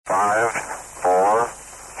5, 4,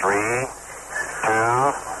 3, 2,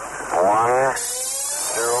 1,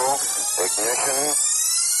 0, ignition,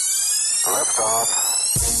 liftoff.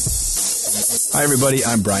 Hi, everybody.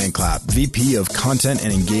 I'm Brian Clapp, VP of Content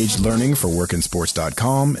and Engaged Learning for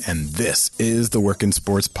WorkinSports.com, and this is the Workin'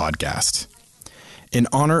 Sports Podcast. In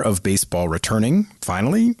honor of baseball returning,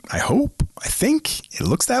 finally, I think, it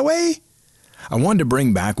looks that way, I wanted to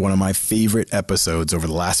bring back one of my favorite episodes over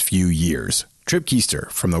the last few years, Tripp Keister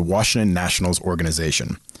from the Washington Nationals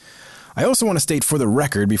organization. I also want to state for the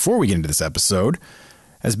record before we get into this episode,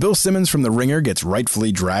 as Bill Simmons from The Ringer gets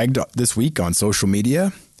rightfully dragged this week on social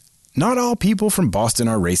media, not all people from Boston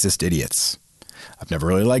are racist idiots. I've never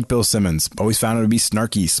really liked Bill Simmons, always found him to be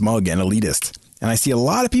snarky, smug, and elitist. And I see a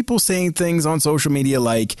lot of people saying things on social media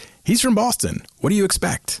like, he's from Boston, what do you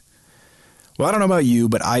expect? Well, I don't know about you,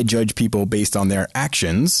 but I judge people based on their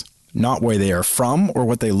actions, not where they are from or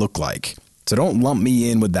what they look like. So don't lump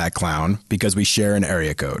me in with that clown because we share an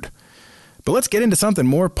area code. But let's get into something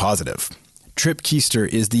more positive. Tripp Keister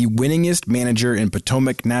is the winningest manager in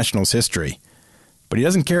Potomac Nationals history. But he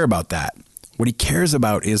doesn't care about that. What he cares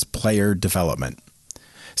about is player development.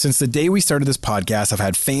 Since the day we started this podcast, I've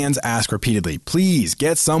had fans ask repeatedly, please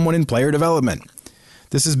get someone in player development.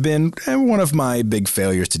 This has been one of my big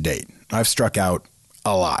failures to date. I've struck out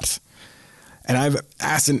a lot. And I've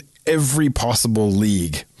asked in every possible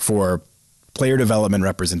league for player development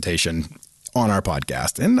representation on our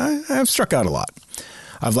podcast, and I've struck out a lot.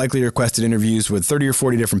 I've likely requested interviews with 30 or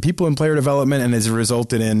 40 different people in player development and has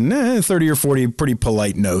resulted in 30 or 40 pretty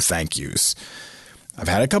polite no thank yous. I've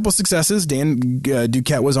had a couple successes. Dan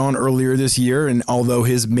Duquette was on earlier this year, and although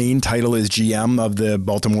his main title is GM of the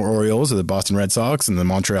Baltimore Orioles, or the Boston Red Sox, and the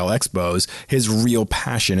Montreal Expos, his real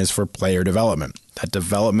passion is for player development, that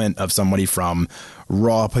development of somebody from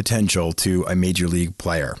raw potential to a major league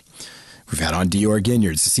player. We've had on Dior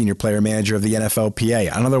Ginyards, the senior player manager of the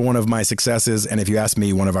NFLPA, another one of my successes, and if you ask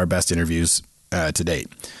me, one of our best interviews to date.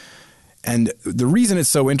 And the reason it's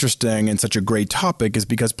so interesting and such a great topic is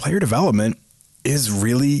because player development is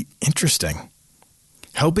really interesting.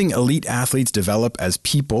 Helping elite athletes develop as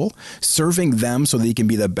people, serving them so they can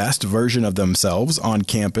be the best version of themselves on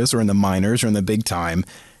campus or in the minors or in the big time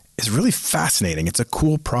is really fascinating. It's a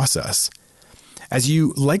cool process. As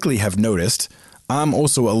you likely have noticed, I'm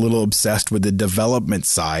also a little obsessed with the development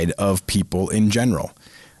side of people in general.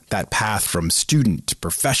 That path from student to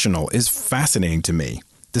professional is fascinating to me.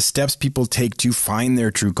 The steps people take to find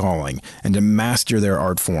their true calling and to master their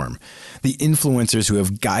art form. The influencers who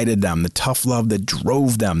have guided them, the tough love that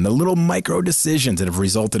drove them, the little micro decisions that have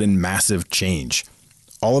resulted in massive change.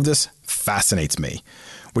 All of this fascinates me,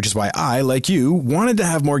 which is why I, like you, wanted to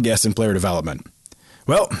have more guests in player development.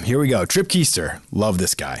 Well, here we go. Tripp Keister. Love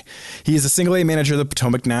this guy. He is the single-A manager of the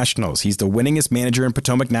Potomac Nationals. He's the winningest manager in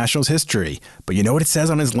Potomac Nationals history. But you know what it says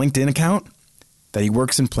on his LinkedIn account? That he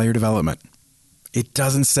works in player development. It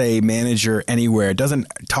doesn't say manager anywhere. It doesn't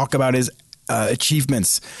talk about his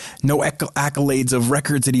achievements. No accolades of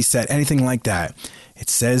records that he set, anything like that. It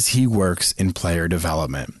says he works in player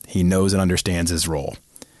development. He knows and understands his role.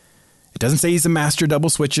 It doesn't say he's a master double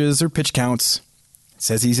switches or pitch counts.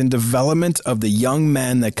 Says he's in development of the young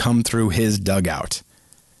men that come through his dugout.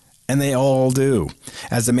 And they all do.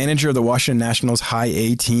 As the manager of the Washington Nationals High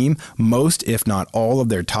A team, most, if not all, of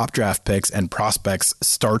their top draft picks and prospects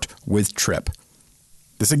start with Tripp.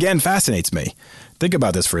 This again fascinates me. Think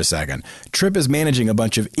about this for a second. Tripp is managing a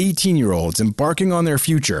bunch of 18-year-olds embarking on their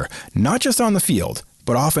future, not just on the field,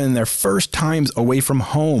 but often in their first times away from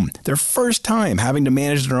home, their first time having to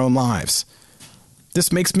manage their own lives.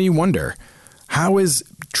 This makes me wonder, how is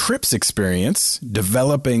Tripp's experience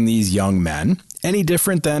developing these young men any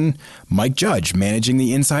different than Mike Judge managing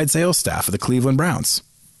the inside sales staff of the Cleveland Browns?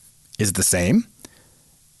 Is it the same?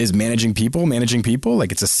 Is managing people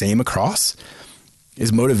like it's the same across?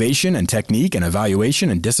 Is motivation and technique and evaluation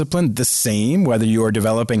and discipline the same whether you are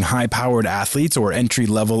developing high-powered athletes or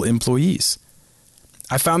entry-level employees?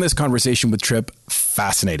 I found this conversation with Tripp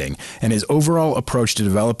fascinating and his overall approach to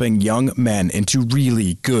developing young men into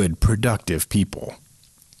really good, productive people.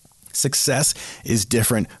 Success is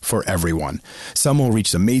different for everyone. Some will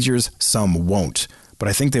reach the majors, some won't. But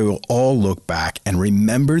I think they will all look back and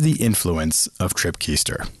remember the influence of Tripp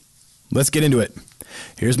Keister. Let's get into it.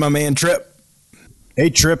 Here's my man, Tripp. Hey,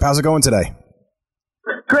 Tripp, how's it going today?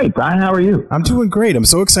 Great, Brian. How are you? I'm doing great. I'm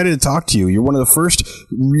so excited to talk to you. You're one of the first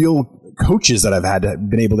real coaches that I've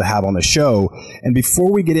been able to have on the show. And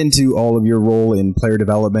before we get into all of your role in player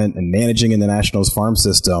development and managing in the Nationals farm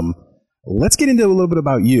system, let's get into a little bit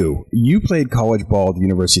about you. You played college ball at the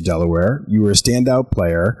University of Delaware. You were a standout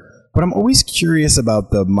player, but I'm always curious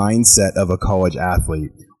about the mindset of a college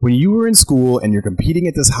athlete. when you were in school and you're competing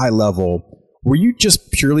at this high level, were you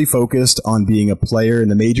just purely focused on being a player in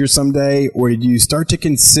the majors someday, or did you start to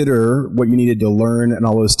consider what you needed to learn and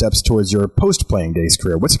all those steps towards your post-playing days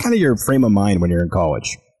career? What's kind of your frame of mind when you're in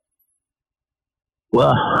college?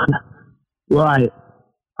 Well, I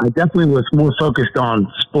definitely was more focused on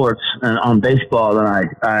sports and on baseball than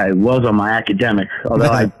I was on my academics, although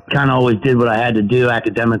I kind of always did what I had to do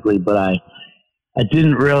academically, but I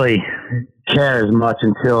didn't really care as much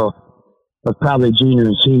until I was probably junior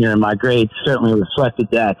and senior, and my grades certainly reflected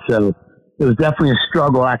that. So it was definitely a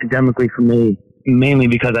struggle academically for me, mainly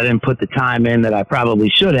because I didn't put the time in that I probably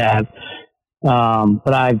should have.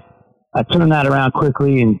 But I turned that around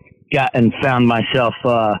quickly and found myself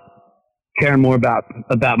caring more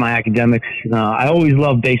about my academics. I always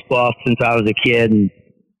loved baseball since I was a kid, and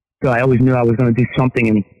so I always knew I was going to do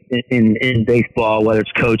something in baseball, whether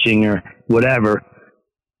it's coaching or whatever.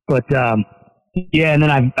 But yeah, and then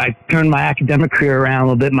I turned my academic career around a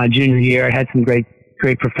little bit my junior year. I had some great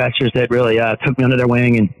professors that really took me under their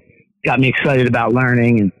wing and got me excited about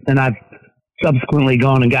learning. And I've subsequently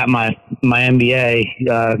gone and got my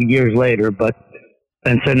MBA years later.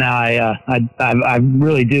 And so now I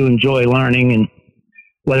really do enjoy learning, and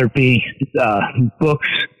whether it be books,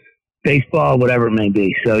 baseball, whatever it may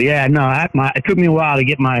be. So yeah, no, it took me a while to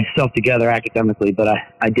get myself together academically, but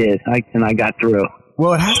I did, and I got through.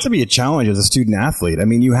 Well, it has to be a challenge as a student athlete. I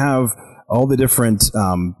mean, you have all the different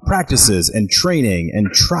practices and training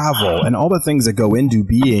and travel and all the things that go into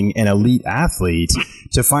being an elite athlete.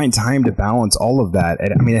 To find time to balance all of that,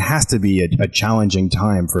 I mean, it has to be a challenging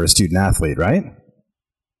time for a student athlete, right?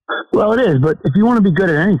 Well, it is, but if you want to be good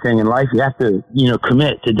at anything in life, you have to,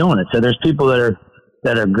 commit to doing it. So there's people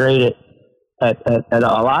that are great at a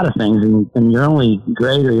lot of things, and you're only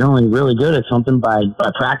great or you're only really good at something by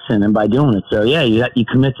practicing and by doing it. So yeah, you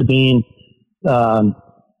commit to being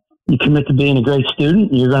a great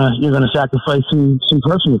student. You're gonna sacrifice some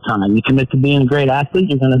personal time. You commit to being a great athlete.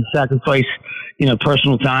 You're gonna sacrifice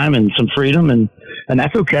personal time and some freedom, and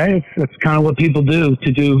that's okay. That's kind of what people do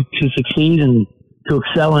to succeed and to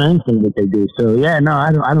excel in anything that they do. So yeah, no,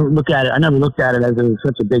 I don't look at it. I never looked at it as it was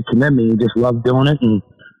such a big commitment. You just love doing it, and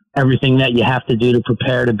everything that you have to do to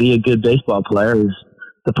prepare to be a good baseball player is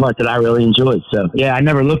the part that I really enjoyed. So yeah, I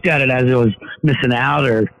never looked at it as it was missing out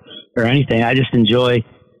or anything. I just enjoy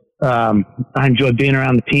being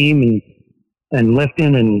around the team and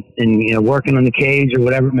lifting and working on the cage or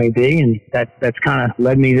whatever it may be, and that's kind of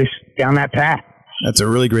led me down that path. That's a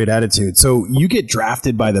really great attitude. So you get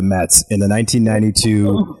drafted by the Mets in the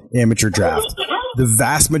 1992 amateur draft. The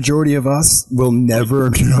vast majority of us will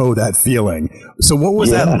never know that feeling. So what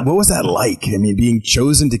was that? What was that like? I mean, being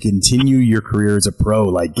chosen to continue your career as a pro,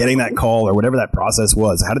 like getting that call or whatever that process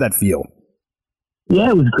was. How did that feel? Yeah,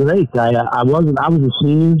 it was great. I was a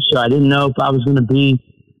senior, so I didn't know if I was going to be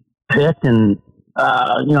picked, and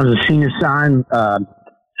as a senior signed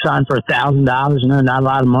for $1,000. Not a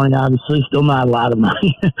lot of money, obviously. Still not a lot of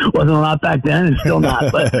money. Wasn't a lot back then, and still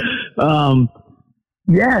not. But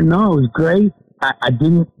yeah, no, it was great. I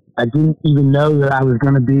didn't even know that I was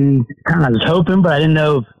going to be. Kind of, I was hoping, but I didn't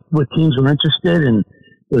know what teams were interested. And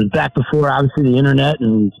it was back before, obviously, the internet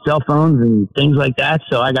and cell phones and things like that.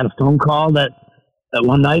 So I got a phone call that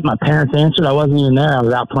one night my parents answered. I wasn't even there. I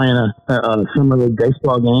was out playing a summer league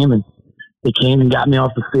baseball game, and they came and got me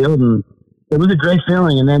off the field, and it was a great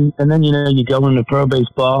feeling. And then you go into pro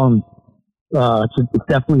baseball, and it's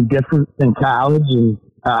definitely different than college. And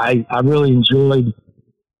I really enjoyed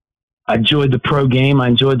the pro game. I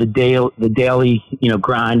enjoyed the daily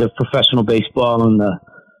grind of professional baseball, and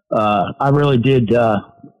I really did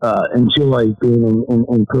enjoy being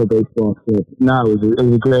in pro baseball. So no, it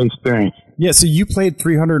was a great experience. Yeah, so you played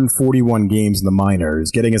 341 games in the minors,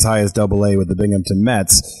 getting as high as AA with the Binghamton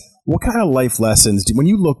Mets. What kind of life lessons, when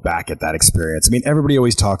you look back at that experience? I mean, everybody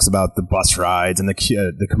always talks about the bus rides and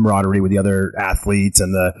the camaraderie with the other athletes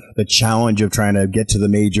and the challenge of trying to get to the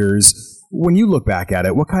majors. When you look back at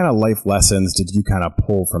it, what kind of life lessons did you kind of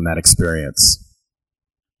pull from that experience?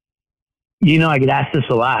 I get asked this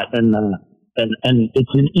a lot, and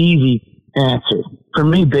it's an easy answer. For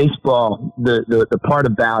me, baseball, the part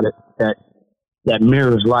about it that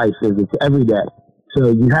mirrors life is it's every day. So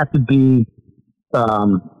you have to be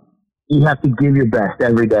you have to give your best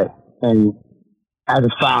every day. And as a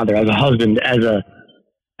father, as a husband, as an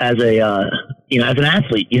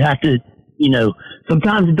athlete, you have to,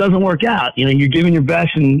 sometimes it doesn't work out. You're giving your best,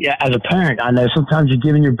 and as a parent, I know sometimes you're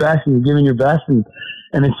giving your best and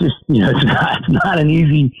it's just, it's not an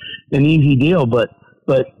easy deal, but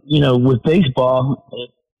with baseball,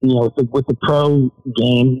 with the pro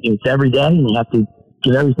game, it's every day, and you have to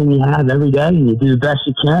give everything you have every day, and you do the best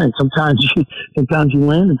you can. And sometimes you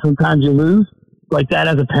win, and sometimes you lose. Like that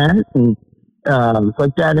as a parent, and it's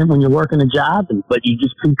like that when you're working a job. But you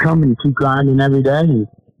just keep coming, and keep grinding every day, and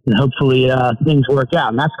hopefully things work out.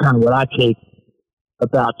 And that's kind of what I take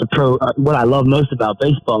about the pro. What I love most about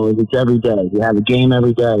baseball is it's every day. You have a game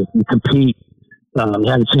every day. You compete. You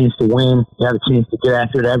have a chance to win. You have a chance to get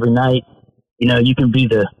after it every night. You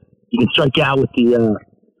can strike out with the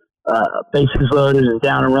bases loaded and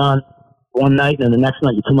down and run one night, and then the next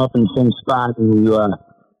night you come up in the same spot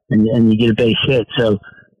and you get a base hit. So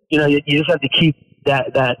you just have to keep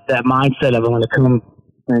that mindset of I want to come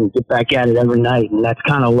and get back at it every night, and that's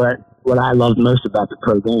kind of what I love most about the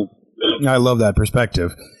pro game. I love that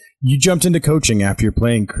perspective. You jumped into coaching after your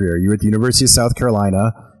playing career. You were at the University of South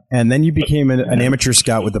Carolina, and then you became an amateur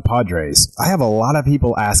scout with the Padres. I have a lot of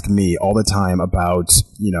people ask me all the time about,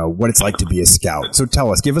 what it's like to be a scout. So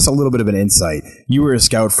tell us, give us a little bit of an insight. You were a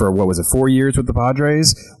scout for, 4 years with the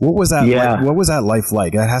Padres? What was that? Yeah. What was that life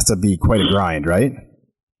like? That has to be quite a grind, right?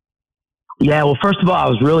 Yeah, well, first of all, I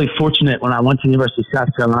was really fortunate when I went to the University of South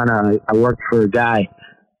Carolina. I worked for a guy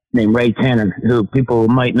named Ray Tanner, who people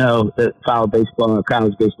might know that follow baseball or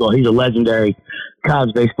college baseball. He's a legendary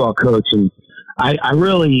college baseball coach, and I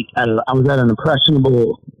was at an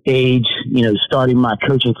impressionable age, starting my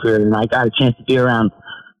coaching career, and I got a chance to be around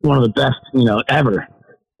one of the best, ever.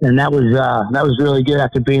 And that was really good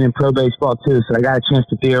after being in pro baseball too. So I got a chance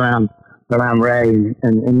to be around Ray, and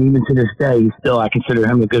even to this day, I consider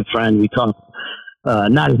him a good friend. We talk,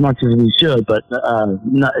 not as much as we should, but,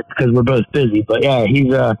 not because we're both busy, but yeah, he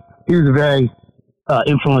was a very,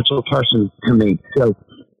 influential person to me. So,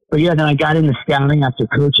 but yeah, then I got into scouting after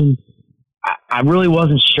coaching. I really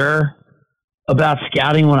wasn't sure about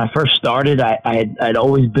scouting when I first started. I'd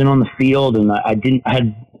always been on the field, and I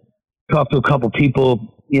had talked to a couple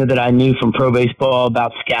people, that I knew from pro baseball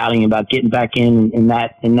about scouting, about getting back in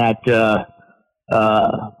that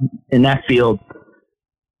field.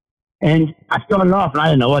 And I started off, and I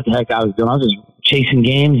didn't know what the heck I was doing. I was just chasing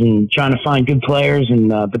games and trying to find good players,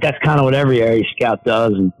 but that's kind of what every area scout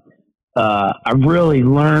does. And I really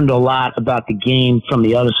learned a lot about the game from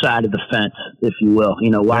the other side of the fence, if you will.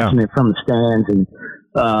 Watching it from the stands, and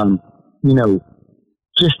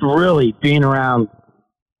just really being around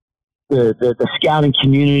the scouting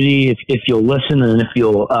community. If you'll listen, and if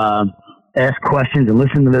you'll ask questions and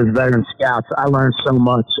listen to those veteran scouts, I learned so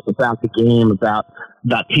much about the game, about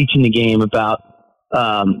teaching the game, about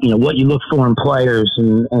what you look for in players,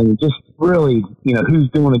 and just really, who's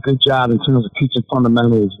doing a good job in terms of teaching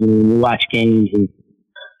fundamentals when you watch games. And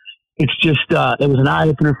it's just, it was an eye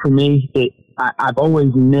opener for me. I've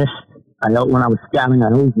always missed, when I was scouting,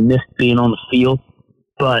 I always missed being on the field,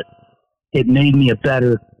 but it made me a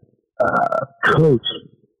better coach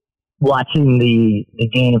watching the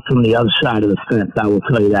game from the other side of the fence. I will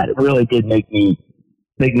tell you that. It really did make me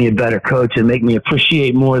a better coach and make me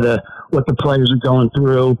appreciate more what the players are going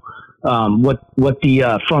through, what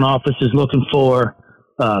the front office is looking for,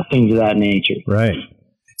 things of that nature. Right.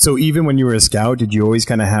 So even when you were a scout, did you always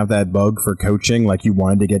kind of have that bug for coaching, like you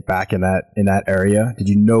wanted to get back in that area? Did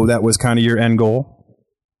you know that was kind of your end goal?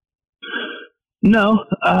 No.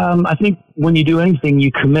 I think when you do anything, you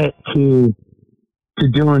commit to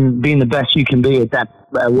being the best you can be at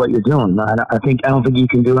what you're doing. I don't think you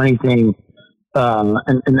can do anything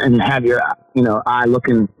and have your eye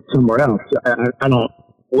looking somewhere else. I don't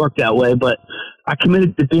work that way, but I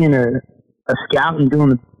committed to being a scout and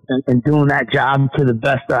doing that job to the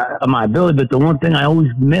best of my ability. But the one thing I always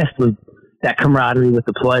missed was that camaraderie with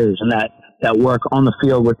the players and that work on the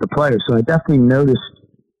field with the players. So I definitely noticed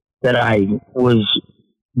that I was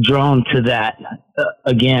drawn to that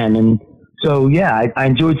again. And so, yeah, I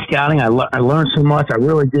enjoyed scouting. I learned so much. I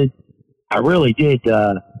really did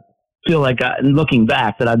feel like, looking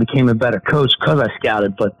back, that I became a better coach because I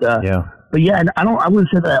scouted. But yeah, I wouldn't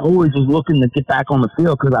say that I always was looking to get back on the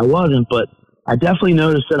field, because I wasn't. But I definitely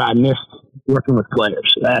noticed that I missed working with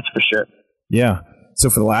players. That's for sure. Yeah.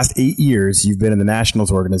 So for the last 8 years, you've been in the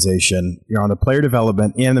Nationals organization. You're on the player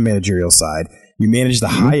development and the managerial side. You manage the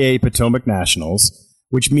High A Potomac Nationals,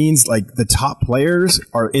 which means like the top players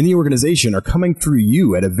are in the organization are coming through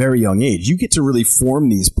you at a very young age. You get to really form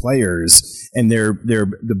these players and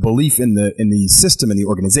the belief in the system and the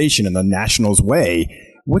organization and the Nationals way.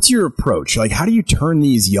 What's your approach? Like, how do you turn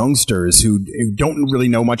these youngsters who don't really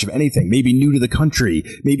know much of anything, maybe new to the country,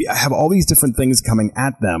 maybe have all these different things coming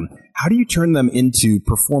at them? How do you turn them into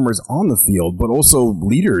performers on the field, but also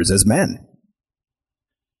leaders as men?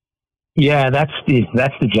 Yeah, that's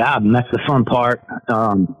the job, and that's the fun part.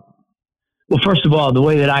 Well, first of all, the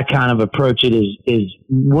way that I kind of approach it is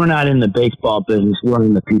we're not in the baseball business. We're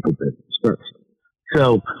in the people business first.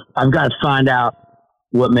 So I've got to find out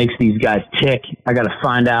what makes these guys tick. I got to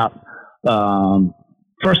find out,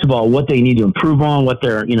 first of all, what they need to improve on, what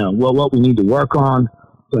they're, what we need to work on.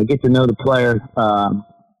 So I get to know the player.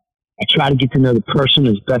 I try to get to know the person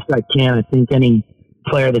as best I can. I think any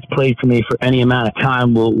player that's played for me for any amount of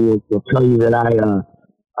time will tell you that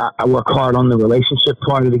I work hard on the relationship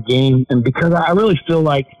part of the game. And because I really feel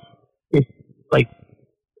like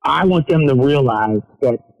I want them to realize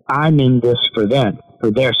that I'm in this for them, for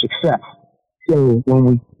their success. So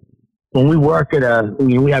when we work at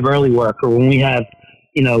we have early work, or when we have,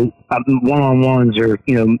 one-on-ones, or,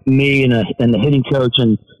 me and the hitting coach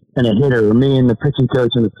and a hitter, or me and the pitching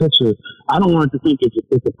coach and the pitcher, I don't want it to think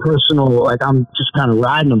it's a personal, like I'm just kind of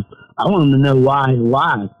riding them. I want them to know why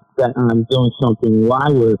that I'm doing something, why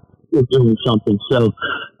we're doing something. So,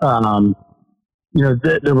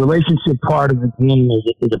 the relationship part of the game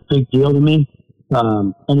is a big deal to me.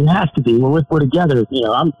 And it has to be. When we're together,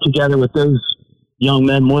 I'm together with those young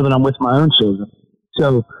men more than I'm with my own children.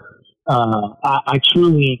 So, I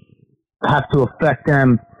truly have to affect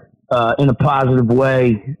them in a positive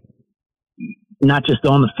way, not just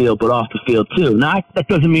on the field, but off the field too. Now, that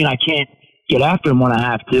doesn't mean I can't get after them when I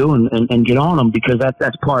have to and get on them, because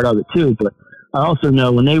that's part of it too. But I also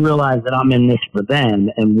know when they realize that I'm in this for them,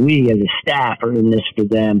 and we as a staff are in this for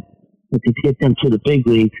them, and to get them to the big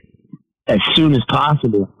leagues as soon as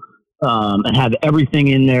possible, and have everything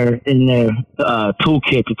in their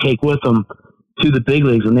toolkit to take with them to the big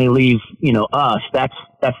leagues when they leave, us. That's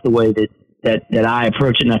the way that I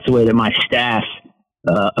approach it, and that's the way that my staff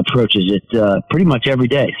approaches it pretty much every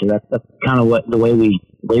day. So that's kind of the way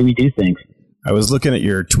we do things. I was looking at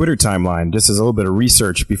your Twitter timeline just as a little bit of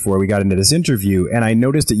research before we got into this interview, and I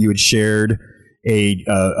noticed that you had shared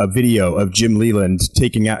a video of Jim Leland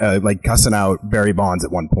taking out, cussing out Barry Bonds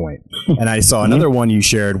at one point. And I saw another one you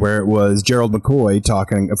shared where it was Gerald McCoy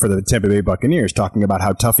talking for the Tampa Bay Buccaneers, talking about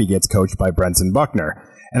how tough he gets coached by Brenton Buckner.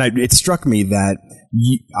 And it struck me that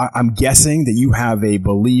I'm guessing that you have a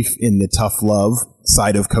belief in the tough love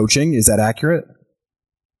side of coaching. Is that accurate?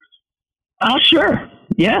 Oh, sure.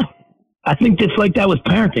 Yeah. I think just like that with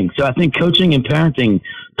parenting. So I think coaching and parenting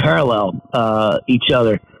parallel each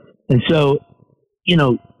other. And so,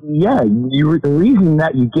 the reason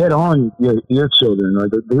that you get on your children, or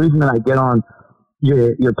the reason that I get on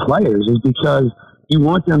your players, is because you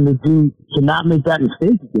want them to not make that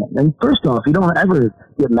mistake again. And first off, you don't ever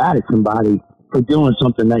get mad at somebody for doing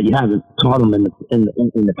something that you haven't taught them in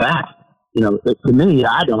the past. To me,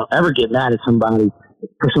 I don't ever get mad at somebody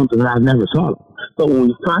for something that I've never taught them. But when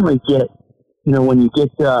you finally get, when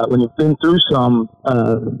you've been through some,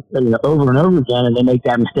 over and over again, and they make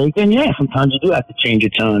that mistake, then sometimes you do have to change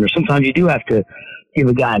your tone, or sometimes you do have to give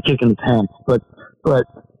a guy a kick in the pants. But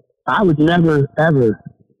I would never ever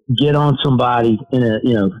get on somebody in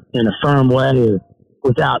a firm way, or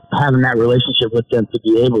without having that relationship with them to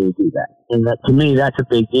be able to do that. And that, to me, that's a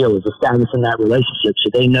big deal, is establishing that relationship, so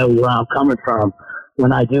they know where I'm coming from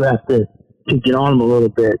when I do have to get on them a little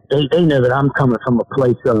bit. They know that I'm coming from a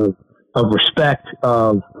place of respect,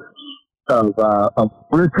 of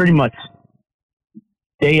pretty much,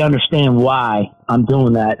 they understand why I'm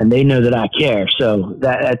doing that, and they know that I care. So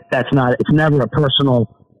it's never a personal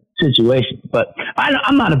situation. But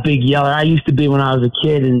I'm not a big yeller. I used to be when I was a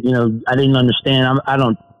kid, and I didn't understand. I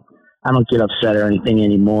don't get upset or anything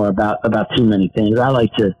anymore about too many things.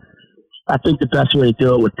 I think the best way to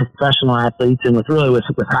do it with professional athletes, and with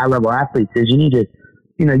high level athletes, is you need to,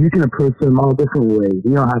 you can approach them all different ways.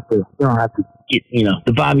 You don't have to get,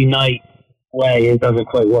 the Bobby Knight way. It doesn't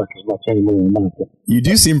quite work as much anymore. You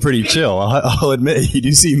do seem pretty chill. I'll admit, you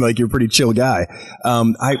do seem like you're a pretty chill guy.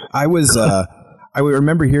 I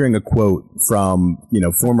remember hearing a quote from,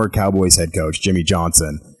 former Cowboys head coach Jimmy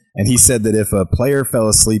Johnson. And he said that if a player fell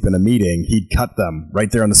asleep in a meeting, he'd cut them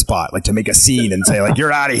right there on the spot, to make a scene and say,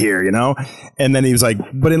 you're out of here, And then he was like,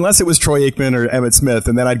 but unless it was Troy Aikman or Emmitt Smith,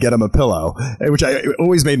 and then I'd get him a pillow, which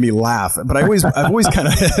always made me laugh. But I'd always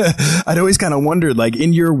kind of wondered,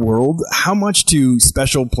 in your world, how much do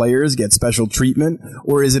special players get special treatment,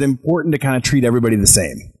 or is it important to kind of treat everybody the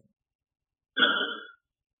same?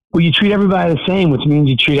 Well, you treat everybody the same, which means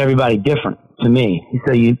you treat everybody different, to me.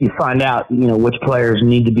 So you find out, which players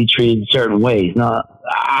need to be treated in certain ways. Now,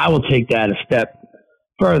 I will take that a step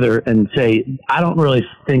further and say, I don't really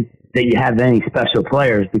think that you have any special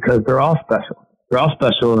players, because they're all special. They're all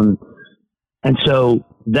special. And so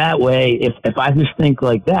that way, if I just think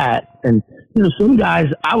like that, and, some guys,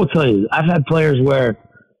 I will tell you, I've had players where,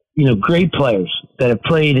 great players that have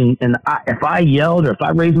played, and if I yelled or if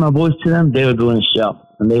I raised my voice to them, they would go in a shell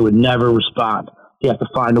and they would never respond. You have to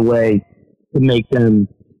find a way to make them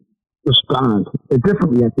respond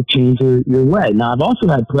differently. You have to change your way. Now, I've also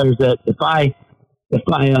had players that if I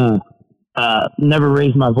never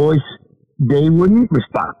raised my voice, they wouldn't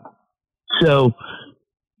respond. So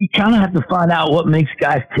you kind of have to find out what makes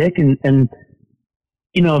guys tick, and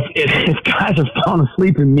you know, if guys are falling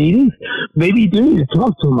asleep in meetings, maybe you do need to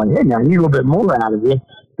talk to them like, hey, man, I need a little bit more out of you.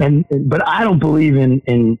 But I don't believe in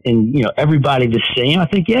you know, everybody the same. I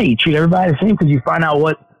think, yeah, you treat everybody the same because you find out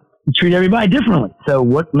what you treat everybody differently. So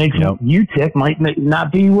what makes you tick might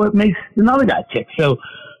not be what makes another guy tick. So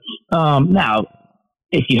now,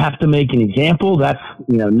 if you have to make an example, that's,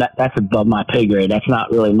 you know, that's above my pay grade. That's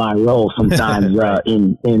not really my role sometimes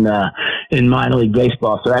in minor league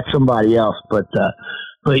baseball. So that's somebody else.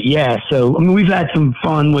 But yeah, so I mean, we've had some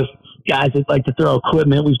fun with guys that like to throw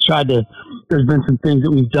equipment. There's been some things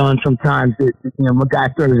that we've done sometimes that, you know, my guy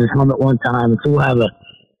throws his helmet one time, and so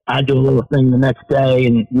I do a little thing the next day,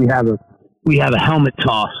 and we have a helmet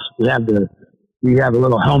toss. We have a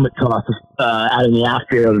little helmet toss out in the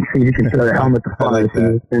outfield and see who can throw the helmet the farthest,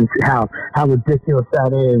 and how ridiculous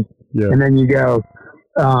that is. Yeah. And then you go,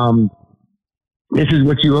 this is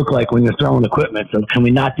what you look like when you're throwing equipment. So can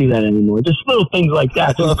we not do that anymore? Just little things like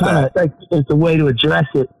that. So it's a way to address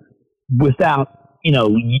it without, you know,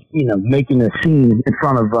 making a scene in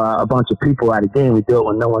front of a bunch of people at a game. We do it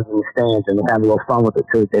when no one's in the stands, and we have a little fun with it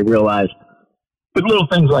so that they realize. But little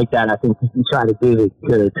things like that, I think you can try to do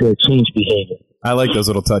to change behavior. I like those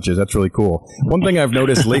little touches. That's really cool. One thing I've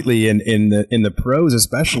noticed lately in the pros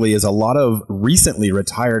especially is a lot of recently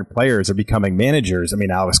retired players are becoming managers. I mean,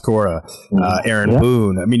 Alex Cora, Aaron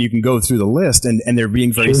Boone. I mean, you can go through the list, and they're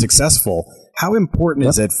being very successful. How important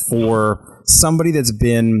is it for somebody that's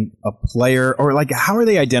been a player, or like, how are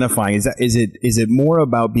they identifying? Is it more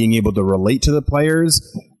about being able to relate to the players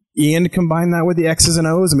and combine that with the X's and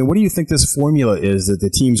O's? I mean, what do you think this formula is that the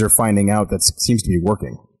teams are finding out that seems to be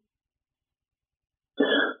working?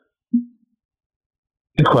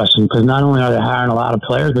 Good question, because not only are they hiring a lot of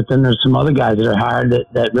players, but then there's some other guys that are hired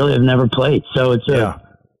that really have never played. So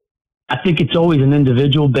I think it's always an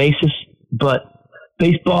individual basis, but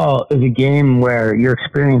baseball is a game where your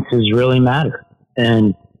experiences really matter.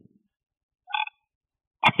 And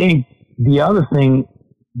I think the other thing,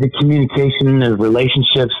 the communication, the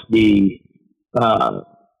relationships, the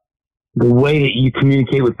way that you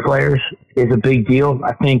communicate with players is a big deal.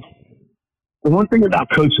 I think the one thing about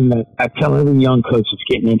coaching that I tell every young coach that's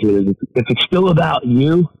getting into it is if it's still about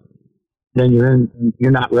you, then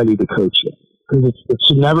you're not ready to coach yet. Because it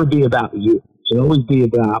should never be about you. It should always be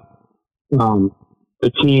about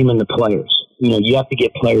the team and the players. You know, you have to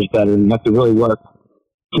get players better, and you have to really work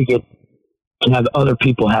to have other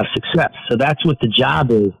people have success. So that's what the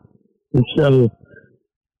job is. And so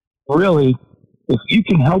really, if you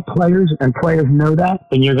can help players and players know that,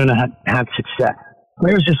 then you're going to have success.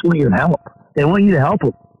 Players just want your help. They want you to help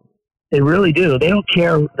them. They really do. They don't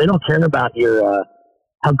care. They don't care about your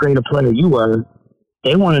how great a player you are.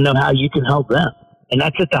 They want to know how you can help them, and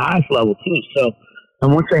that's at the highest level too. So,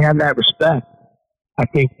 and once they have that respect, I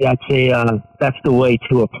think that's the way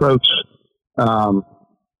to approach, you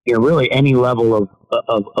know, really any level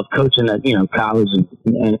of coaching at, you know, college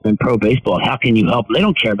and pro baseball. How can you help? They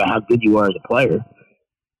don't care about how good you are as a player.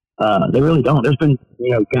 They really don't. There's been,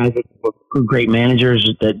 you know, guys that were great managers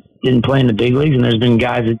that didn't play in the big leagues, and there's been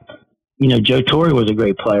guys that, you know, Joe Torre was a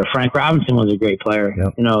great player. Frank Robinson was a great player.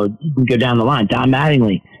 Yep. You know, you can go down the line. Don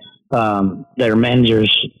Mattingly, that are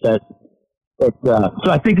managers that.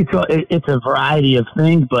 So I think it's a variety of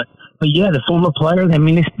things, but yeah, the former players, I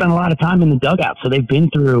mean, they spend a lot of time in the dugout, so they've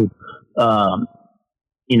been through,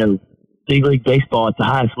 you know, big league baseball at the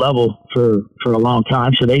highest level for a long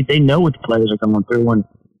time. So they know what the players are going through when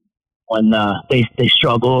they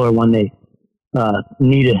struggle or when they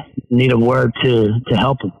need a word to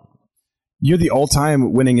help them. You're the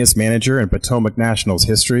all-time winningest manager in Potomac Nationals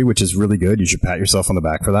history, which is really good. You should pat yourself on the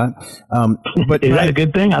back for that. But is that a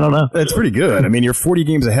good thing? I don't know. It's pretty good. I mean, you're 40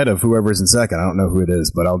 games ahead of whoever's in second. I don't know who it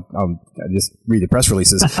is, but I'll just read the press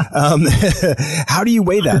releases. How do you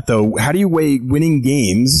weigh that, though? How do you weigh winning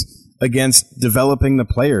games against developing the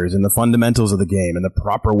players and the fundamentals of the game and the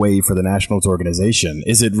proper way for the Nationals organization?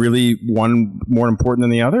 Is it really one more important than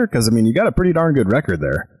the other? Because, I mean, you got a pretty darn good record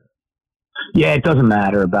there. Yeah, it doesn't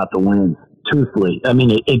matter about the wins. Truthfully, I mean,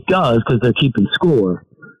 it does because they're keeping score,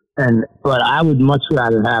 but I would much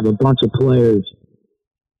rather have a bunch of players,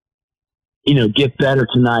 you know, get better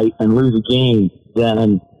tonight and lose a game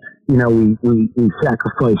than, you know, we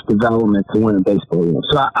sacrifice development to win a baseball game.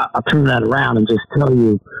 So I'll turn that around and just tell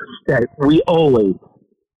you, that we always,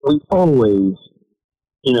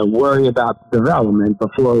 worry about development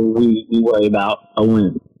before we worry about a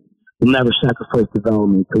win. We'll never sacrifice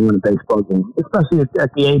development to win a baseball game, especially at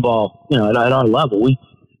the A-ball, at our level.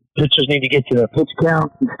 Pitchers need to get to their pitch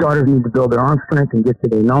count. Starters need to build their arm strength and get to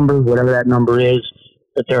their number, whatever that number is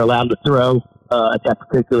that they're allowed to throw at that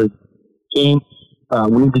particular game.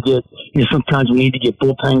 We need to get, sometimes we need to get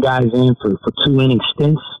bullpen guys in for 2 inning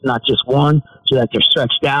stints, not just one, so that they're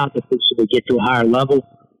stretched out, so they get to a higher level.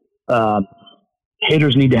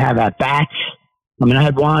 Hitters need to have at-bats. I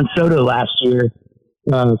had Juan Soto last year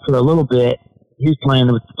for a little bit. He was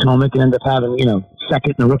playing with Potomac and ended up having,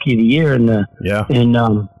 second in the Rookie of the Year in the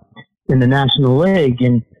National League.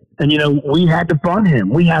 And we had to bunt him.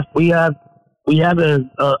 We have a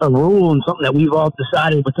rule and something that we've all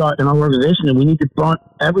decided in our organization, and we need to bunt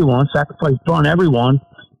everyone, bunt everyone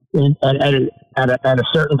at a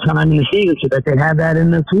certain time in the season so that they have that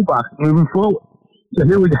in their toolbox moving forward. So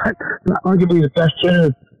here we got arguably the best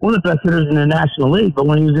hitter, one of the best hitters in the National League, but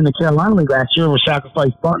when he was in the Carolina League last year, we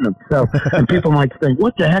sacrificed bunting him. So, and people might think,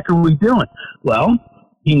 what the heck are we doing? Well,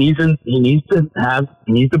 he needs to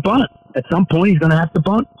bunt. At some point, he's going to have to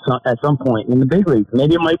bunt at some point in the big leagues.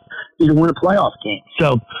 Maybe it might be to win a playoff game.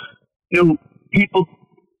 So,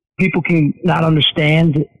 people can not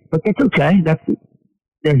understand, but that's okay.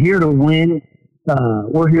 They're here to win.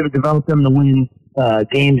 We're here to develop them to win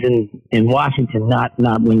games in Washington,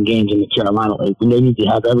 not win games in the Carolina League. And they need to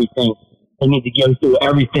have everything. They need to go through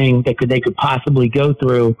everything that they could possibly go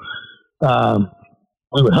through.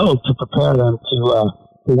 We would hope to prepare them to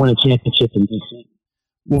win a championship in DC.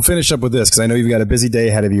 We'll finish up with this because I know you've got a busy day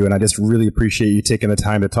ahead of you, and I just really appreciate you taking the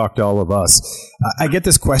time to talk to all of us. I get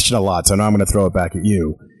this question a lot, so now I'm going to throw it back at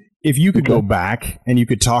you. If you could go back and you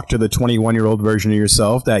could talk to the 21-year-old version of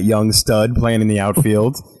yourself, that young stud playing in the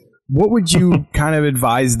outfield, what would you kind of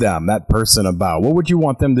advise them, that person, about? What would you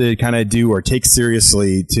want them to kind of do or take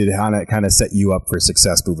seriously to kind of set you up for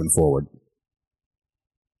success moving forward?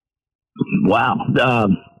 Wow.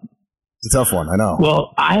 It's a tough one, I know.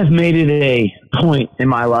 Well, I have made it a point in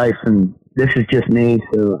my life, and this is just me,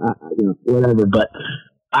 so whatever. But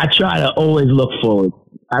I try to always look forward.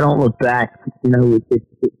 I don't look back.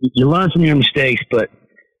 You learn from your mistakes, but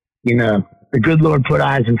the good Lord put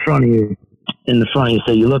eyes in front of you,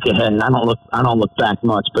 so you look ahead. And I don't look back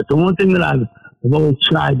much. But the one thing that I've always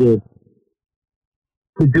tried to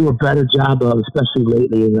do a better job of, especially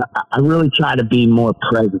lately, is I really try to be more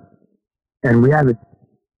present. And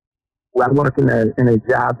I work in a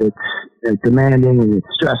job that's demanding and it's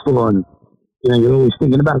stressful, and you're always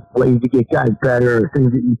thinking about ways to get guys better or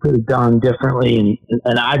things that you could have done differently.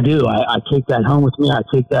 And I do. I take that home with me. I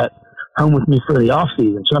take that home with me for the off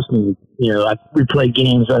season. Trust me. I replay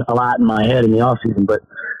games a lot in my head in the off season, but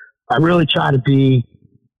I really try to be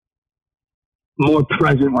more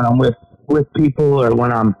present when I'm with people or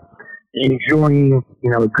when I'm enjoying,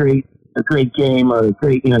 a great game or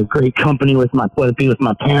great company whether it be with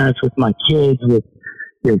my parents, with my kids, with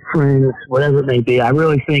friends, whatever it may be. I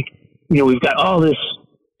really think, we've got all this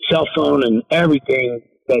cell phone and everything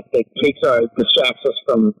that distracts us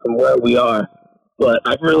from where we are. But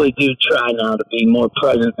I really do try now to be more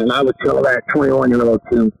present. And I would tell that 21-year-old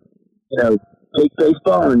to, take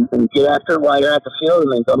baseball and get after it while you're at the field,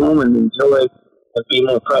 and then go home and enjoy it and be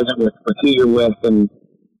more present with who you're with. And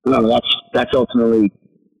that's ultimately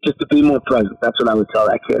just to be more present. That's what I would tell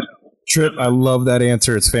that kid. Tripp, I love that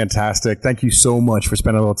answer. It's fantastic. Thank you so much for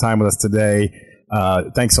spending a little time with us today.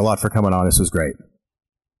 Thanks a lot for coming on. This was great.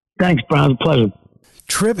 Thanks, Brian. Pleasure.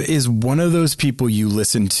 Tripp is one of those people you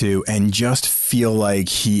listen to and just feel like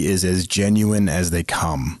he is as genuine as they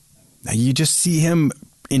come. You just see him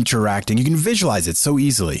interacting. You can visualize it so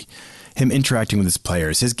easily. Him interacting with his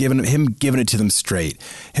players, him giving it to them straight,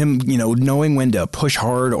 him, knowing when to push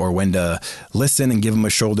hard or when to listen and give him a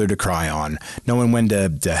shoulder to cry on, knowing when to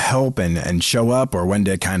help and show up or when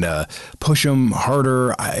to kind of push him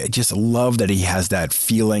harder. I just love that he has that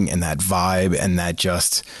feeling and that vibe and that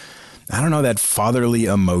just, that fatherly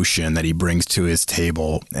emotion that he brings to his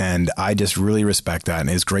table. And I just really respect that. And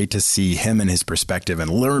it's great to see him and his perspective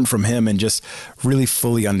and learn from him and just really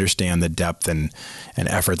fully understand the depth and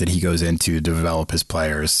effort that he goes into to develop his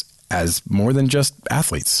players as more than just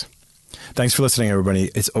athletes. Thanks for listening,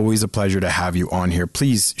 everybody. It's always a pleasure to have you on here.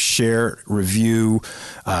 Please share, review,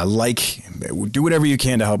 do whatever you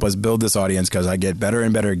can to help us build this audience, because I get better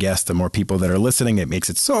and better guests. The more people that are listening, it makes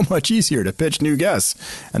it so much easier to pitch new guests.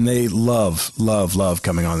 And they love, love, love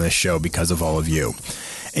coming on this show because of all of you.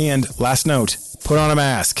 And last note, put on a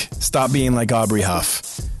mask. Stop being like Aubrey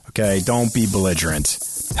Huff. Okay? Don't be belligerent.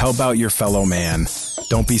 Help out your fellow man.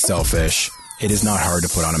 Don't be selfish. It is not hard to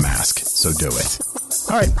put on a mask, so do it.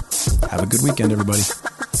 All right. Have a good weekend, everybody.